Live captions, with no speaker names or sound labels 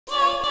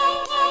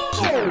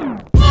Chasing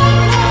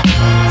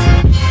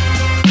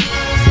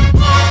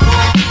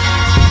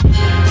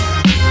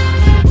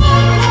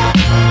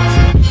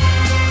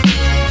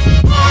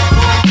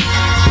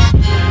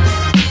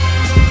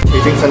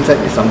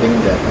sunset is something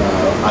that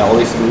I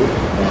always do,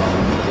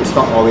 and it's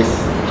not always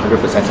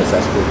 100%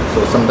 successful.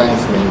 So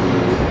sometimes when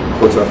we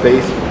go to a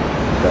place,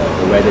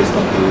 the weather is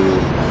not good,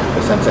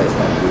 the sunset is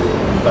not good.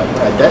 But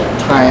at that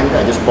time,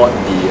 I just bought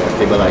the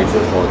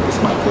stabilizer for the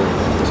smartphone.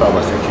 So I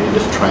was actually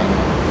just trying.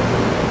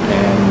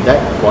 And that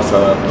was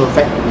a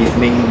perfect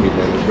evening with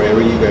a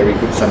very, very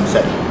good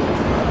sunset.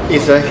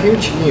 It's a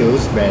huge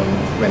news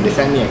when they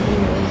send me an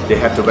email. They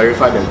have to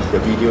verify that the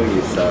video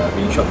is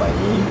being shot by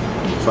me.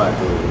 So I have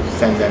to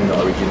send them the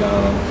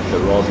original, the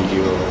raw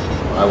video.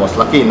 I was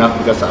lucky enough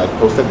because I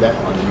posted that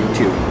on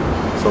YouTube.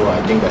 So I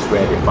think that's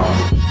where they found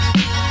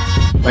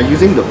it. By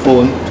using the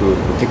phone to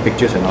take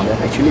pictures and all that,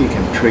 actually you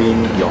can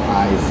train your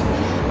eyes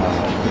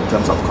in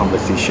terms of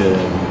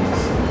conversations,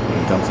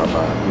 in terms of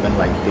even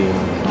lighting.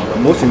 But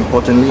most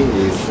importantly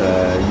is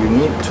you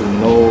need to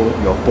know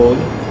your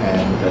phone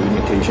and the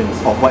limitations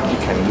of what it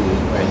can do,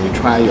 and you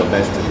try your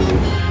best to do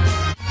it.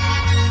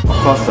 Of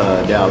course,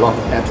 there are a lot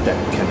of apps that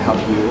can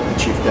help you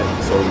achieve that,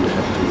 so you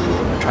have to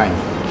try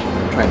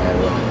and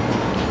error.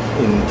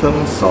 In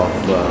terms of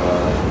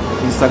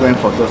Instagram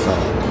photos,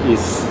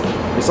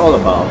 it's all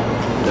about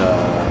the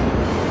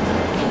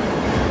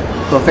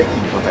perfect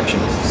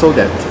imperfections, so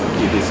that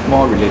it is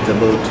more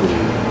relatable to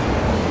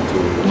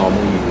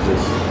normal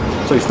users.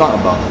 So it's not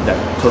about that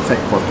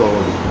perfect photo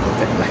with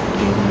perfect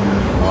lighting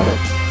and all that.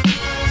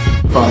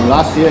 From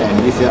last year and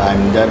this year,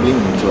 I'm dabbling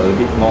into a little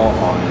bit more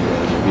on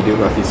the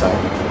videography side,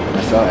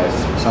 as well as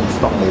some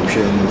stop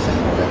motions and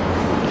all that.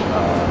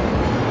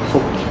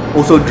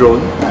 Also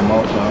drone. I'm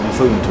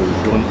also into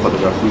drone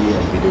photography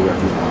and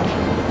videography now.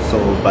 So,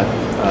 but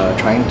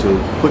trying to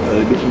put a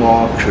little bit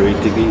more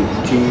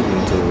creativity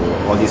into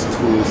all these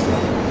tools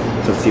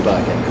to see what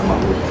I can come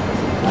up with.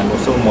 I'm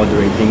also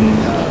moderating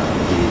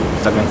the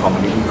Instagram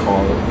community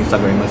called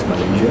Instagrammers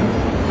Malaysia.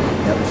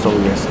 Yep, so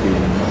it's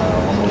been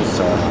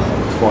almost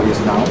 4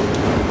 years now.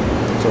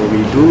 So we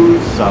do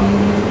some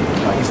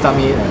Insta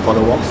Meet and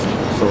photo walks,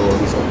 so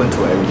it's open to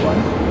everyone.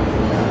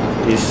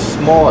 It's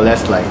more or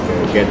less like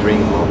a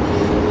gathering of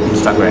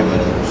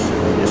Instagrammers.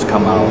 Just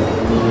come out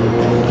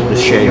and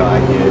just share your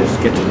ideas,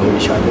 get to know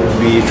each other.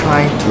 We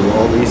try to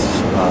always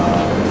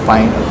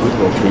find a good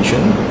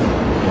location,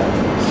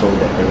 so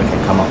that everyone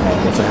can come out and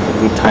also have a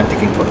good time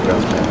taking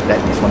photographs.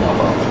 That is one of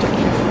our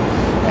objectives,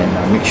 and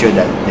make sure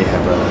that they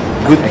have a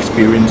good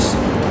experience,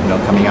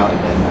 coming out and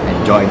then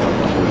enjoy the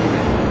whole